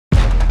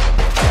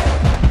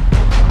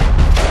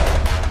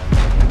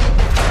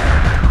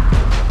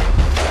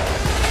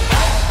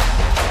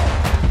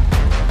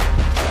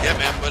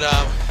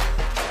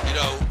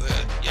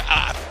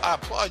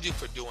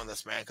you for doing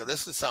this, man, because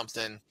this is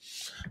something,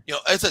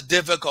 it's a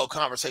difficult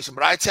conversation.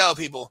 But I tell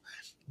people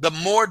the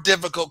more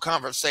difficult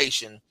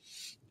conversation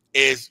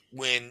is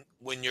when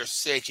you're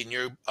sick and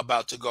you're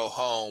about to go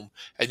home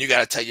and you got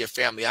to tell your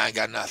family, I ain't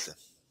got nothing.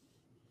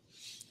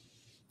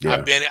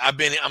 Yeah.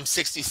 I'm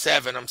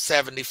 67. I'm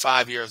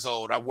 75 years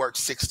old. I worked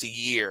 60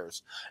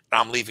 years and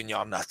I'm leaving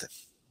y'all nothing.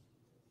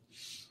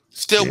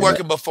 Still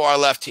working before I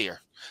left here.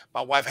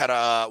 My wife had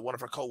one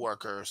of her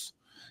coworkers,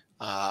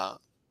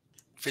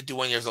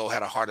 51 years old,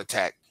 had a heart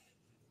attack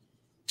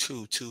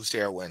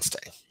Tuesday or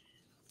Wednesday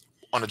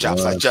on the job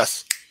site.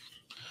 Just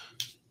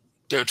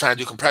they were trying to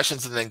do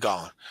compressions and then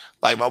gone.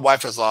 Like my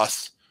wife has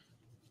lost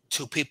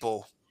 2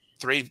 people,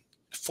 3,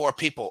 4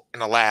 people in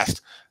the last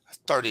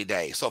 30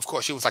 days. So of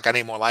course she was like, I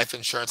need more life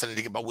insurance. I need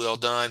to get my will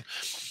done.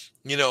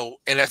 And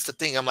that's the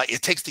thing. I'm like,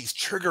 it takes these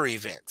trigger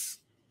events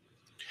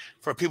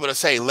for people to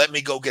say, let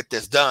me go get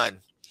this done.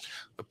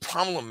 The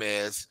problem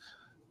is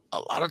a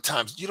lot of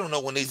times you don't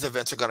know when these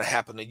events are going to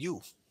happen to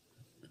you.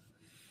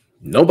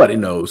 Nobody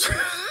knows.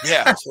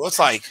 Yeah. So it's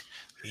like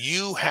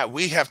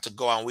we have to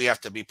go out and we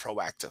have to be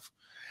proactive.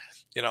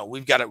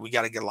 We got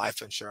to get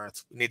life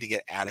insurance. We need to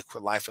get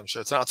adequate life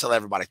insurance. And I'll tell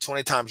everybody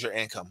 20 times your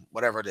income,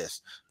 whatever it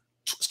is.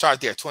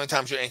 Start there, 20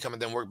 times your income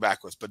and then work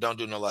backwards, but don't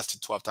do no less than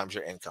 12 times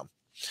your income.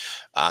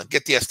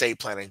 Get the estate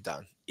planning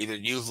done. Either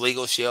use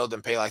Legal Shield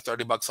and pay like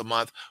 $30 a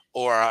month,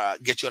 or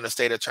get you an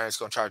estate attorney. It's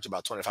going to charge you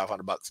about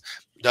 $2,500.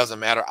 Doesn't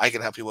matter. I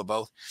can help you with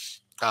both.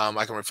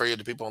 I can refer you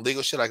to people on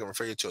Legal Shield. I can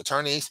refer you to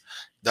attorneys.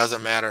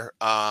 Doesn't matter.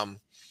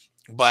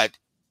 But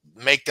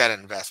make that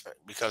investment,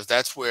 because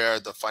that's where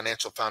the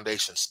financial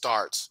foundation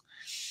starts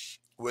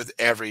with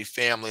every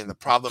family. And the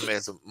problem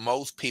is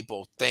most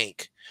people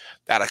think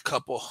that a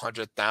couple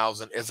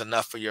 $100,000 is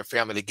enough for your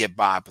family to get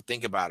by. But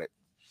think about it.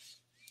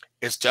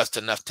 It's just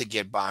enough to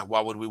get by.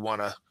 Why would we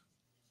want to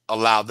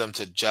allow them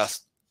to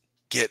just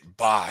get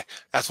by?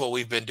 That's what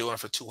we've been doing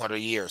for 200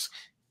 years.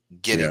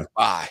 Getting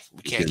by.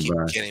 We can't keep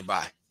getting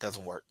by.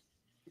 Doesn't work.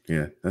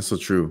 Yeah, that's so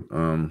true.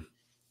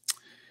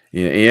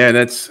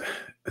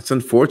 That's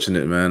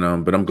unfortunate,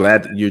 man. But I'm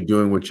glad that you're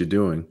doing what you're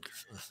doing,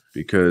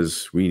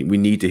 because we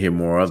need to hear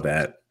more of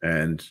that,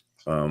 and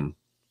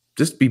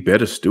just be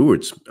better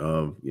stewards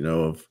of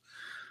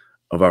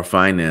our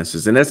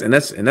finances. And that's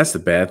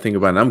the bad thing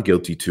about it. And I'm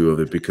guilty too of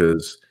it,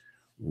 because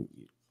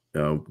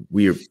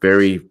we are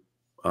very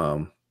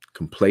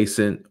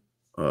complacent,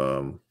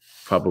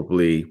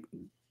 probably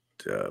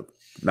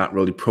not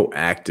really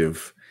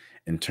proactive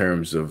in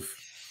terms of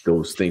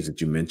those things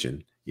that you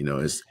mentioned.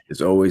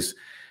 It's always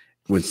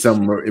when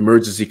some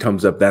emergency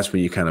comes up, that's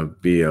when you kind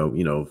of be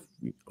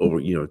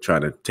try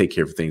to take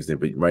care of things there.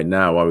 But right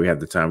now, while we have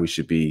the time, we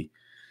should be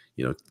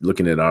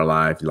looking at our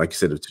life, like you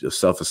said, a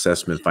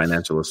self-assessment,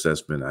 financial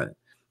assessment. I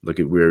look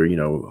at where,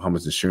 how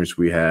much insurance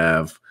we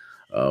have,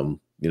 how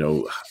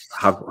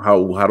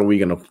are we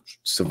going to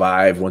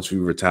survive once we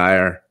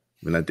retire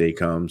when that day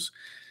comes,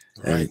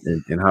 right.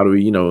 and how do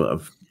we,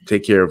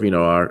 take care of,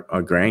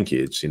 our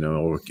grandkids,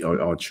 or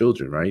our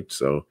children. Right.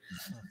 So,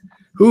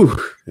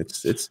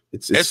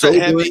 it's so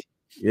heavy.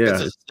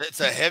 Yeah. It's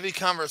a heavy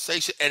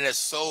conversation, and it's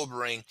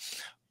sobering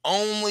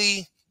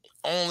only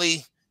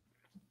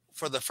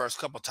for the first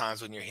couple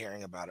times when you're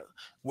hearing about it.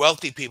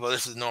 Wealthy people,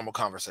 this is normal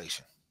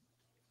conversation.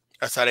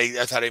 That's how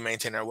they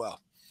maintain their wealth.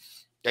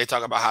 They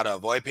talk about how to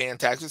avoid paying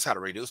taxes, how to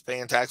reduce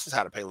paying taxes,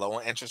 how to pay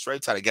lower interest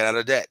rates, how to get out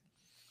of debt.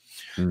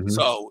 Mm-hmm.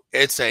 So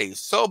it's a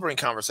sobering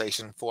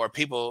conversation for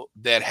people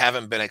that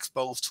haven't been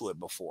exposed to it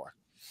before.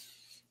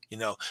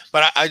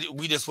 But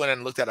we just went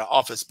and looked at an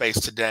office space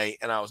today,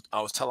 and I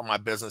was telling my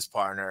business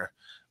partner,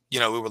 we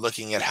were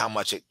looking at how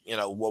much it,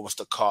 what was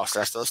the cost.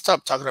 Let's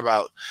stop talking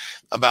about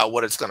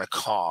what it's going to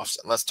cost.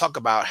 And let's talk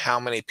about how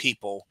many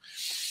people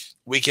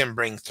we can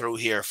bring through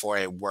here for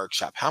a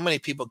workshop. How many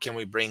people can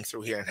we bring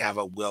through here and have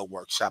a will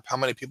workshop? How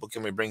many people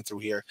can we bring through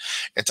here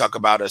and talk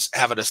about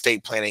have an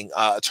estate planning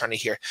attorney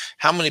here?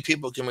 How many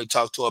people can we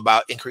talk to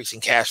about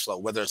increasing cash flow,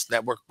 whether it's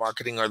network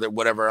marketing or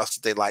whatever else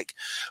that they like,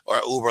 or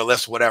Uber,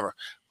 Lyft, whatever?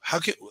 How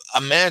can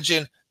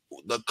imagine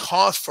the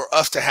cost for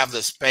us to have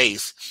this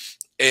space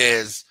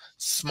is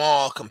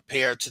small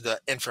compared to the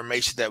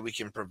information that we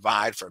can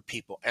provide for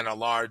people and a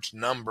large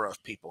number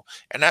of people.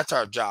 And that's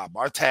our job.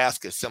 Our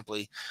task is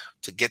simply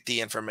to get the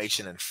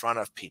information in front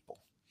of people.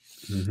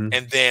 Mm-hmm.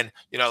 And then,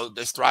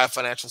 this Thrive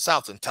Financial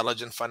South,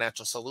 intelligent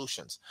financial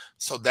solutions.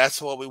 So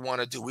that's what we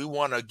want to do. We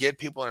want to get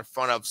people in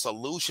front of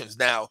solutions.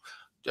 Now,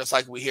 just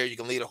like we hear, you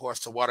can lead a horse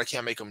to water,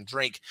 can't make them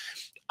drink.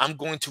 I'm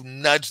going to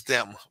nudge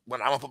them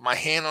when I'm going to put my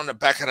hand on the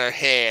back of their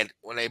head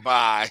when they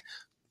buy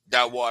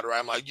that water.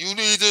 I'm like, you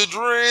need to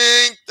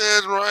drink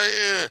this right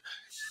here.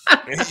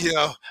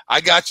 And,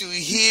 I got you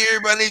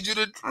here, but I need you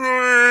to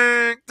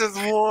drink this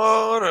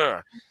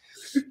water.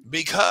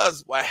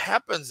 Because what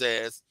happens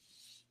is,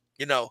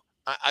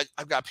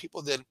 I've got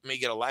people that may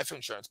get a life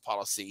insurance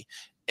policy,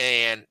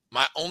 and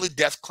my only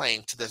death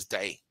claim to this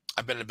day,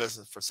 I've been in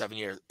business for 7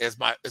 years,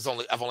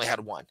 I've only had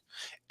one.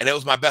 And it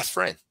was my best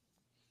friend.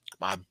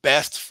 My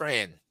best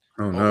friend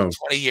Oh Over no.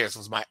 20 years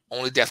was my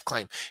only death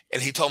claim.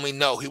 And he told me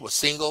no. He was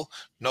single,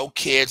 no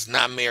kids,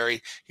 not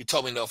married. He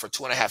told me no for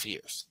 2.5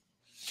 years.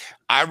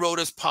 I wrote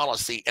his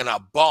policy in a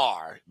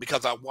bar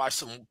because I watched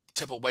some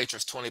tip a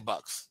waitress $20,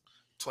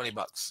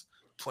 $20,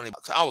 $20.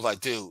 I was like,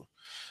 dude,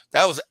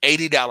 that was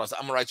 $80.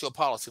 I'm gonna write you a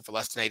policy for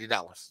less than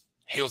 $80.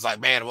 He was like,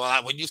 man,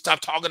 well, when you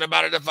stop talking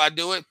about it if I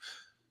do it?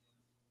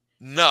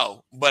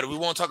 No, but we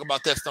won't talk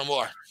about this no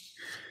more.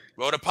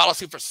 Wrote a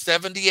policy for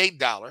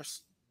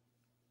 $78.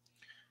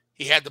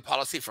 He had the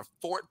policy for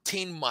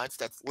 14 months.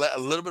 That's a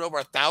little bit over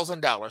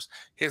 $1,000.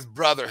 His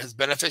brother, his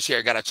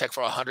beneficiary, got a check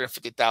for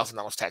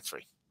 $150,000 tax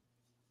free.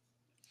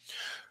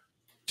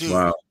 Dude,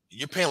 Wow.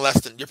 you're paying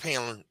less than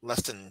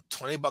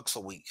 $20 a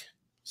week.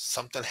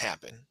 Something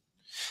happened,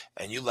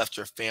 and you left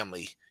your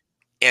family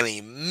an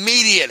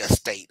immediate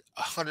estate,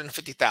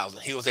 $150,000.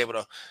 He was able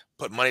to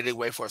put money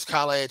away for his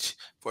college,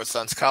 for his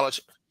son's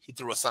college. He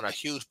threw his son a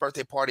huge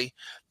birthday party,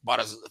 bought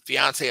his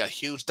fiance a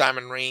huge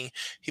diamond ring.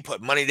 He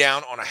put money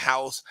down on a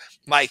house.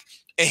 Like,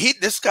 and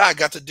this guy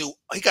got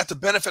to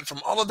benefit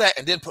from all of that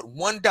and then put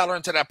 $1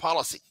 into that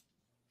policy.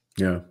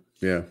 Yeah.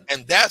 Yeah.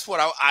 And that's what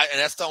and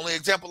that's the only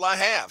example I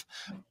have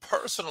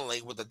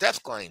personally with the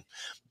death claim.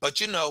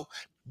 But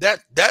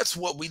that's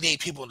what we need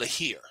people to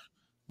hear.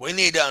 We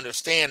need to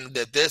understand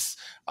that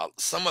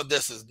some of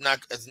this is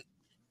not going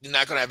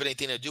to have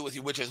anything to do with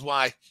you, which is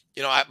why,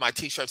 my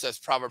t-shirt says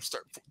Proverbs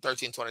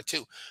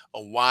 13:22,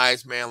 a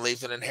wise man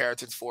leaves an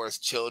inheritance for his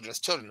children's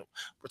children.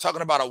 We're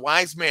talking about a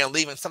wise man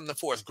leaving something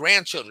for his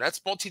grandchildren.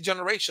 That's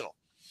multi-generational.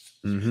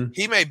 Mm-hmm.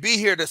 He may be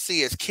here to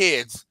see his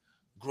kids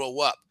grow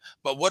up,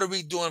 but what are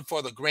we doing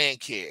for the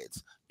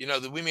grandkids?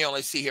 That we may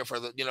only see here for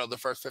the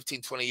first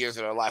 15, 20 years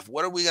of their life.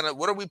 What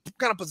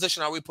kind of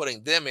position are we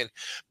putting them in?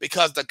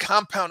 Because the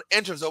compound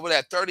interest over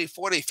that 30,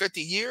 40,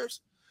 50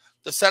 years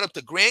to set up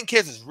the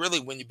grandkids is really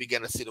when you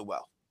begin to see the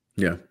wealth.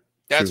 Yeah.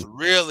 That's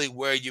really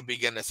where you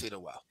begin to see the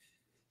wealth.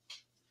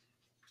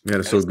 Yeah,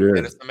 that's so good.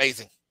 And it's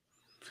amazing.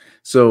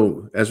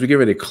 So as we get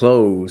ready to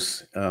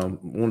close, I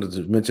wanted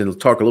to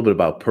talk a little bit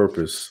about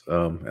purpose.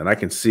 And I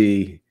can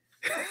see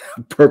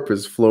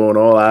purpose flowing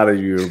all out of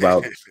you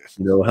about,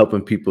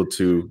 helping people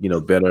to,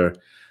 better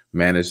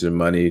manage their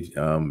money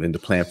and to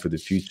plan for the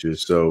future.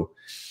 So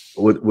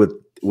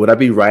would I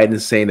be right in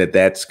saying that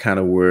that's kind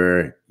of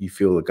where you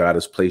feel that God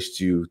has placed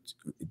you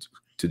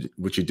to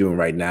what you're doing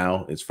right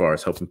now as far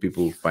as helping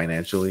people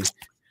financially?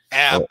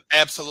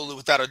 Absolutely,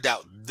 without a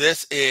doubt.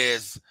 This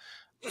is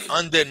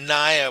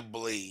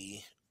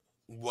undeniably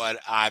what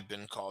I've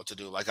been called to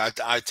do. Like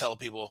I tell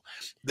people,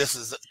 this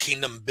is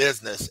kingdom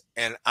business,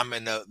 and I'm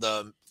in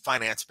the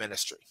finance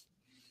ministry.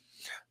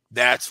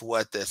 That's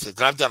what this is.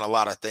 And I've done a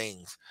lot of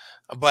things,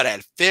 but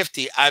at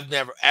 50, I've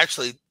never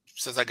actually,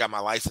 since I got my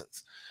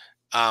license,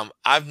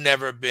 I've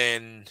never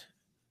been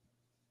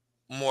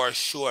more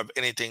sure of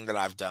anything that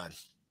I've done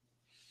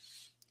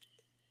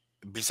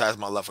besides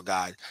my love for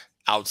God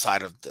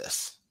outside of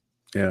this.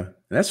 Yeah,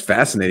 that's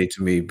fascinating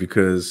to me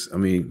because,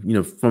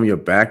 from your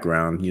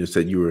background, you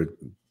said you were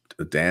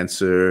a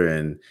dancer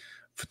and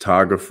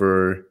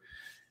photographer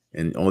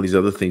and all these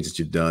other things that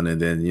you've done.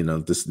 And then,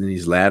 in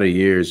these latter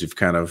years, you've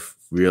kind of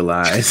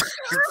realized.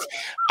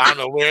 I don't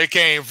know where it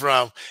came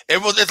from.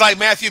 It's like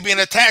Matthew being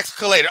a tax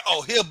collector.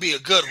 Oh, he'll be a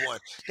good one.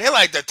 They're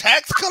like, the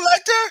tax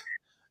collector?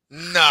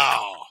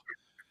 No.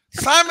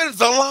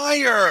 Simon's a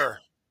liar.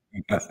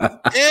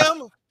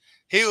 Him?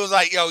 He was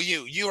like, yo,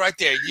 you right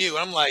there, you.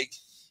 I'm like,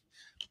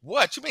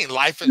 what? You mean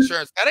life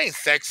insurance? That ain't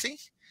sexy.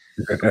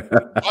 Why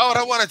would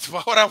I want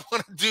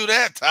to do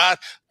that, Todd?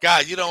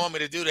 God, you don't want me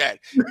to do that.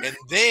 And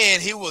then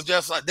he was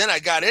just like, then I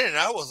got in and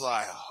I was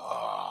like,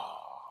 oh.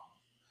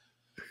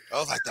 I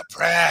was like, the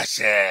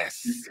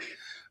precious.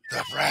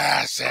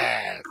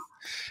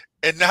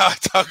 And now I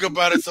talk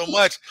about it so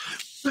much.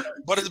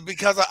 But it's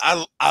because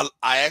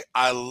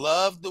I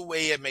love the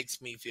way it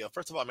makes me feel.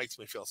 First of all, it makes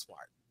me feel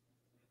smart.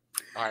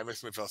 All right, it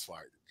makes me feel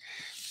smart.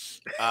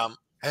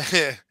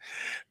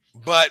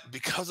 But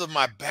because of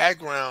my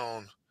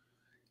background,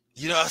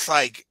 it's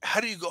like,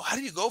 how do you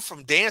go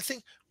from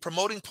dancing,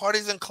 promoting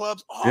parties and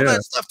clubs, all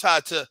that stuff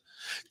tied to,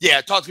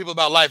 talk to people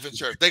about life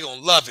insurance. They're going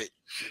to love it.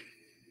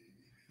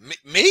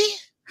 Me?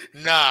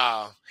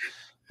 Nah.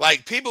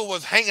 Like, people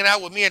was hanging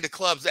out with me at the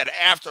clubs at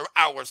after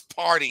hours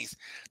parties.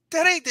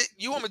 That ain't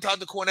you want me to talk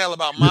to Cornell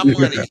about my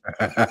money?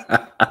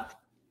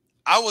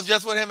 I was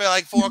just with him at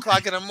like 4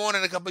 o'clock in the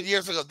morning a couple of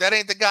years ago. That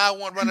ain't the guy I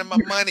want running my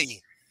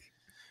money.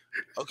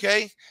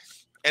 Okay?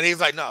 And he's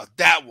like, no,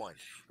 that one.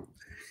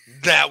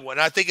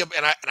 I think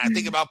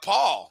about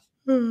Paul.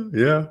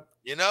 Yeah.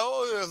 It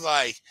was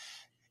like,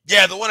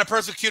 the one that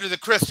persecuted the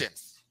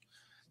Christians.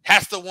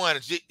 That's the one.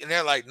 And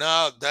they're like,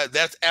 no,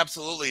 that's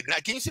absolutely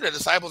not. Can you see the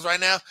disciples right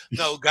now?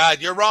 No,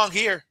 God, you're wrong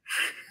here.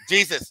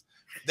 Jesus,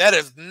 that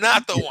is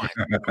not the one.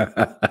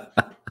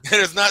 That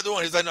is not the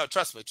one. He's like, no,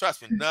 trust me.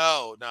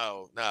 No.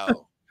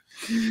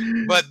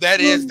 But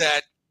that is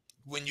that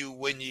when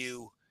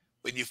you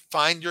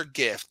find your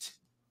gift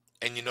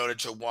and you know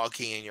that you're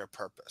walking in your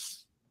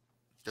purpose,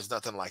 there's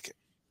nothing like it.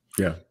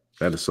 Yeah,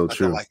 that is so I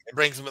feel true. like it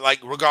brings me, like,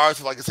 regardless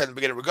of, like I said in the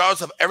beginning,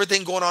 regardless of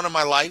everything going on in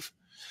my life.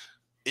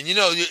 And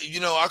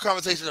our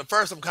conversation at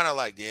first, I'm kind of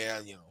like, yeah,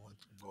 I'm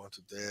going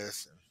through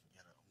this, and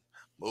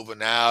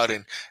moving out,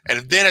 and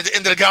then at the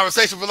end of the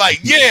conversation, we're like,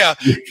 yeah,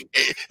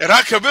 and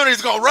our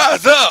community's gonna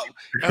rise up,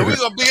 and we're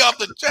gonna be off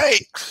the chain.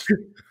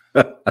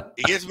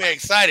 It gets me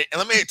excited. And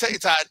let me tell you,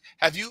 Todd,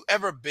 have you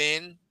ever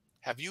been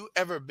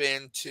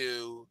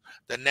to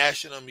the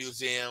National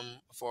Museum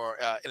for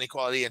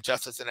Inequality and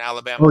Justice in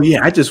Alabama? Oh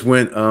yeah, I just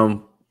went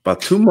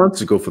about 2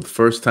 months ago for the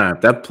first time.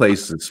 That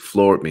place has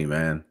floored me,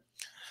 man.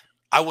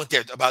 I went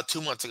there about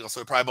 2 months ago, so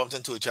we probably bumped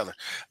into each other.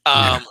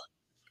 Yeah.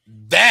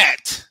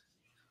 That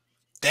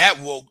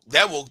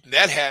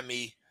had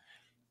me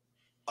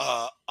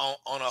on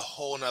a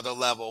whole nother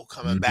level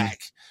coming back,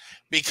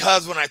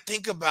 because when I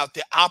think about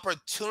the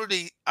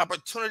opportunity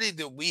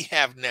that we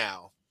have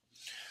now,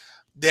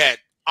 that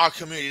our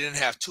community didn't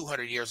have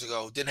 200 years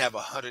ago, didn't have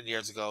 100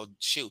 years ago.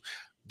 Shoot,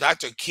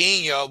 Dr.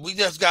 King, we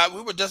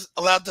were just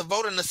allowed to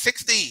vote in the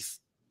 60s.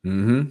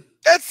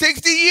 That's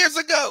 60 years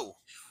ago.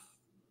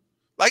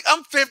 Like,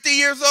 I'm 50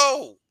 years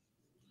old.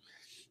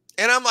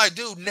 And I'm like,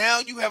 dude, now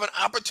you have an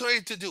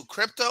opportunity to do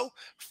crypto,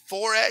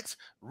 Forex,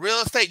 real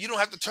estate. You don't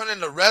have to turn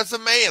in a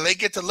resume and they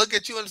get to look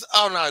at you and say,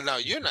 oh, no,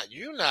 you're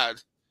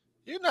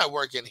not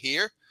working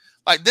here.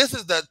 Like, this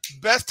is the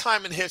best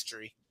time in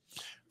history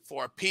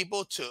for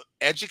people to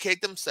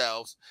educate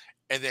themselves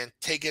and then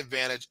take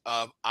advantage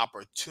of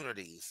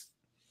opportunities.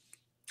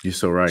 You're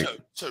so right.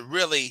 To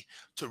really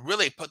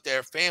put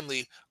their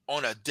family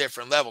on a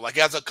different level. Like,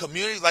 as a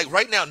community, like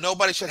right now,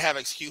 nobody should have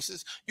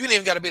excuses. You ain't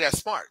even got to be that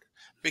smart,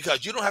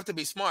 because you don't have to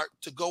be smart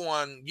to go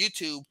on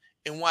YouTube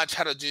and watch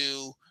how to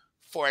do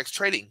Forex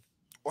trading,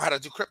 or how to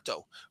do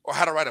crypto, or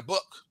how to write a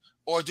book,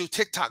 or do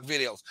TikTok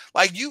videos.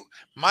 Like,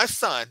 my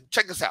son,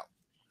 check this out.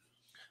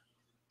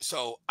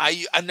 So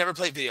I never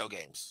played video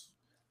games,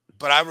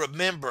 but I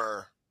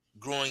remember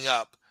growing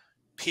up,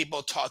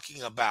 people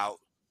talking about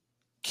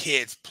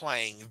kids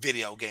playing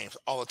video games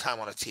all the time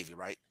on the TV,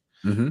 right?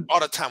 All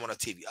the time on the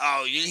TV.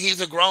 Oh,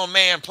 he's a grown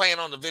man playing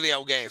on the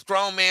video games.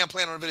 Grown man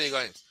playing on the video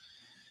games.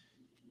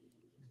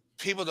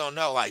 People don't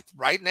know, like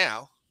right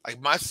now, like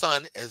my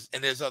son is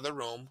in his other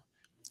room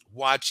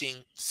watching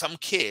some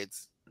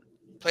kids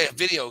play a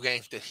video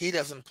game that he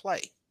doesn't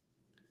play.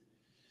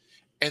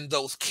 And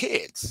those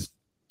kids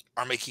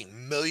are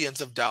making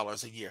millions of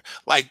dollars a year.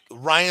 Like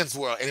Ryan's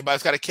World.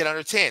 Anybody's got a kid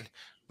under 10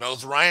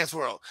 knows Ryan's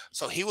World.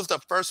 So he was the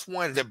first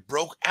one that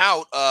broke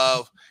out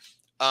of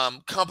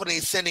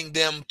companies sending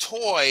them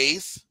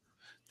toys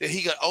that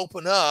he could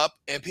open up,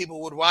 and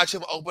people would watch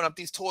him open up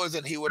these toys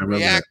and he would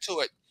react to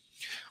it.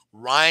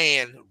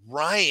 Ryan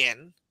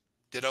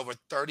did over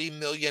 $30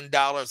 million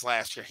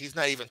last year. He's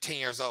not even 10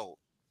 years old.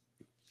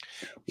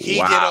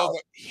 He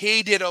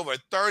did over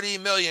 30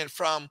 million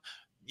from,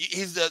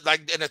 he's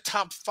like in the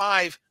top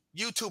 5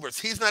 YouTubers.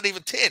 He's not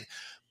even 10,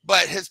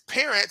 but his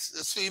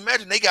parents, so you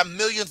imagine, they got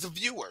millions of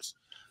viewers.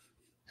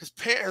 His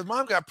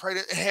mom got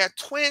pregnant and had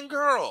twin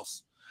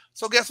girls.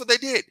 So guess what they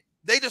did?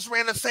 They just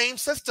ran the same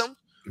system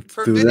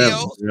for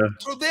videos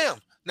through them.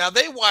 Now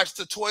they watch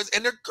the toys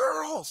and they're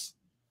girls.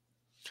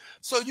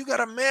 So you got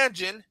to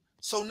imagine.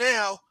 So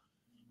now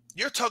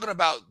you're talking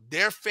about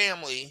their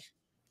family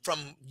from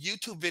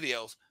YouTube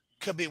videos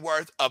could be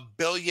worth $1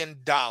 billion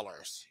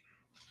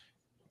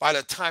by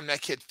the time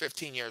that kid's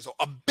 15 years old.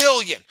 $1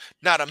 billion,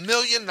 not $1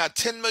 million, not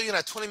 10 million,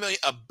 not 20 million,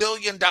 $1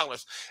 billion.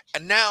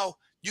 And now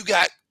you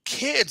got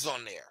kids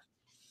on there.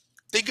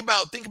 Think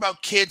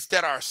about kids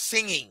that are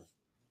singing,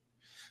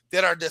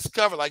 that are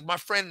discovered. Like my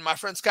friend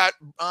Scott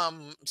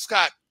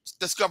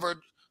discovered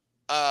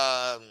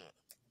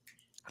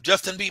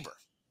Justin Bieber,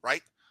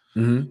 right?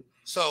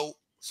 So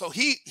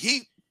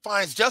he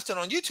finds Justin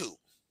on YouTube.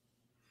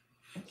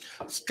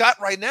 Scott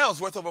right now is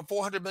worth over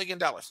 $400 million.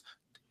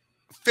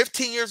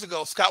 15 years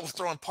ago, Scott was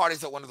throwing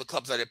parties at one of the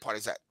clubs I did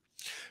parties at.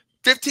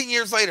 15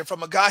 years later,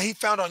 from a guy he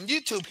found on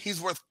YouTube,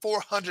 he's worth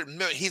 $400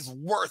 million. He's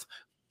worth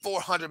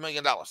 $400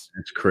 million.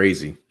 That's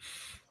crazy.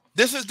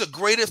 This is the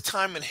greatest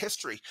time in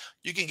history.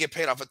 You can get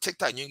paid off of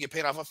TikTok. You can get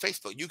paid off of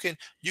Facebook. You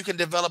can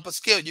develop a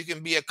skill. You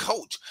can be a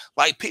coach.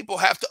 Like, people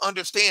have to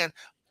understand,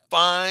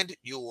 find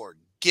your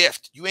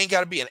gift. You ain't got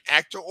to be an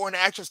actor or an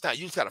actress now.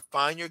 You just got to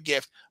find your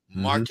gift,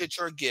 market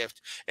your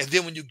gift. And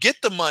then when you get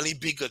the money,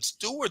 be good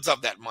stewards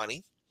of that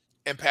money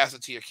and pass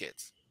it to your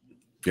kids.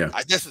 Yeah.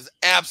 This is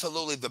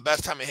absolutely the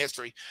best time in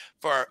history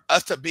for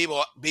us to be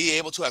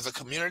able to, as a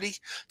community,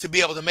 to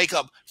be able to make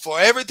up for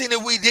everything that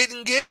we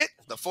didn't get,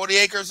 the 40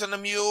 acres and the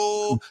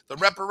mule, the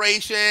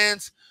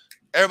reparations.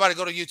 Everybody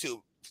go to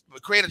YouTube,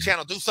 create a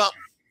channel, do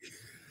something.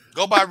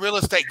 Go buy real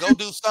estate, go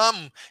do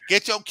something.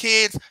 Get your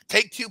kids,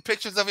 take 2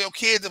 pictures of your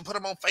kids and put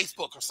them on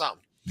Facebook or something.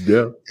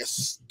 Yeah.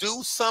 Just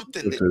do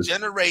something that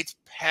generates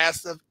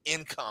passive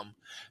income.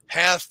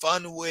 Have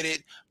fun with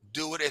it.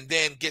 Do it, and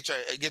then get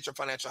your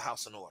financial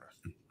house in order.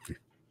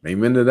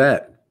 Amen to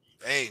that.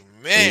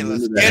 Amen.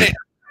 Let's get it.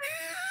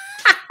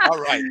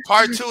 All right.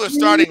 Part 2 is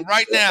starting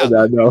right now.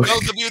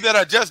 Those of you that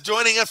are just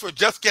joining us, we're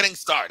just getting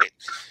started.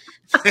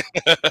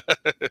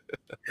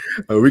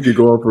 We could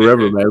go on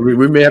forever, man.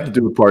 We may have to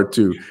do a part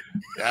two.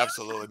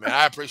 Absolutely, man.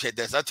 I appreciate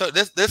this. I told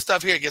this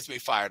stuff here gets me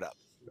fired up.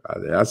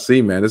 I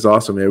see, man. It's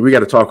awesome, man. We got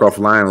to talk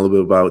offline a little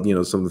bit about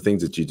some of the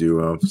things that you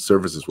do,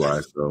 services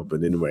wise. So,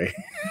 but anyway,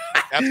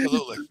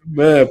 absolutely,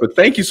 man. But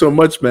thank you so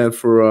much, man,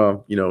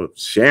 for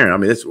sharing. I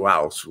mean, it's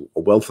a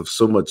wealth of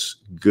so much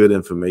good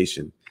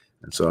information,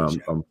 and so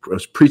I'm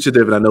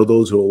appreciative, and I know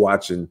those who are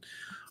watching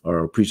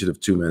are appreciative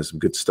too, man. Some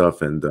good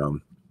stuff, and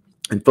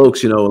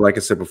folks, like I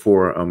said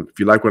before, if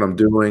you like what I'm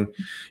doing,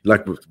 you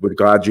like what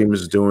God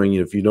Dreamers is doing,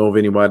 if you know of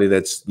anybody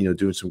that's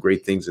doing some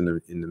great things in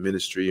the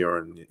ministry or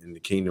in the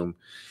kingdom,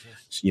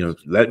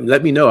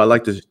 let me know. I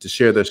like to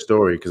share their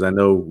story, because I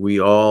know we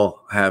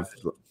all have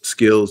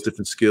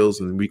different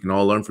skills, and we can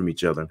all learn from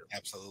each other.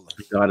 Absolutely,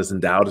 God has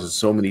endowed us with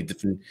so many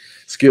different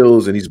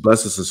skills, and He's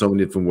blessed us in so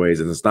many different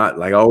ways. And it's not,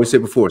 like I always say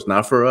before, it's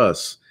not for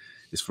us.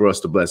 It's for us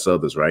to bless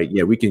others, right?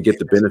 Yeah, we can get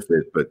the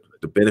benefit, but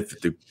the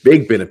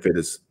big benefit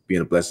is being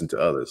a blessing to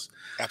others.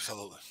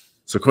 Absolutely.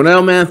 So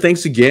Cornell, man,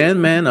 thanks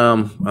again, man.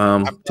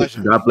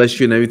 God bless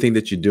you and everything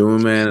that you're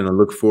doing, man. And I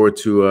look forward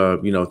to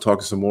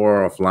talking some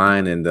more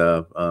offline.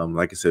 And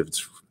like I said,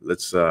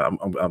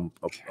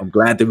 I'm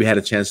glad that we had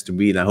a chance to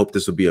meet. And I hope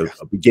this will be a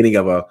beginning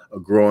of a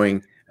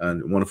growing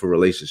and wonderful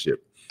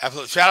relationship.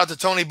 Absolutely. Shout out to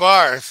Tony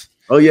Bars.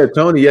 Oh yeah,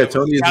 Tony. Yeah,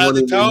 Tony is one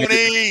of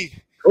Tony.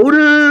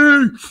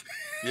 Tony.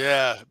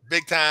 Yeah,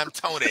 big time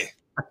Tony.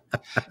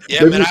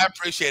 Yeah, man, I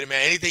appreciate it,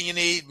 man. Anything you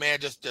need, man,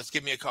 just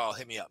give me a call.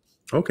 Hit me up.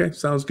 Okay,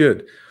 sounds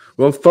good.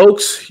 Well,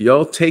 folks,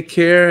 y'all take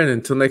care. And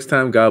until next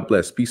time, God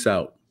bless. Peace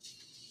out.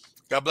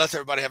 God bless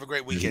everybody. Have a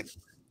great weekend.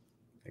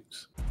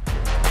 Thanks.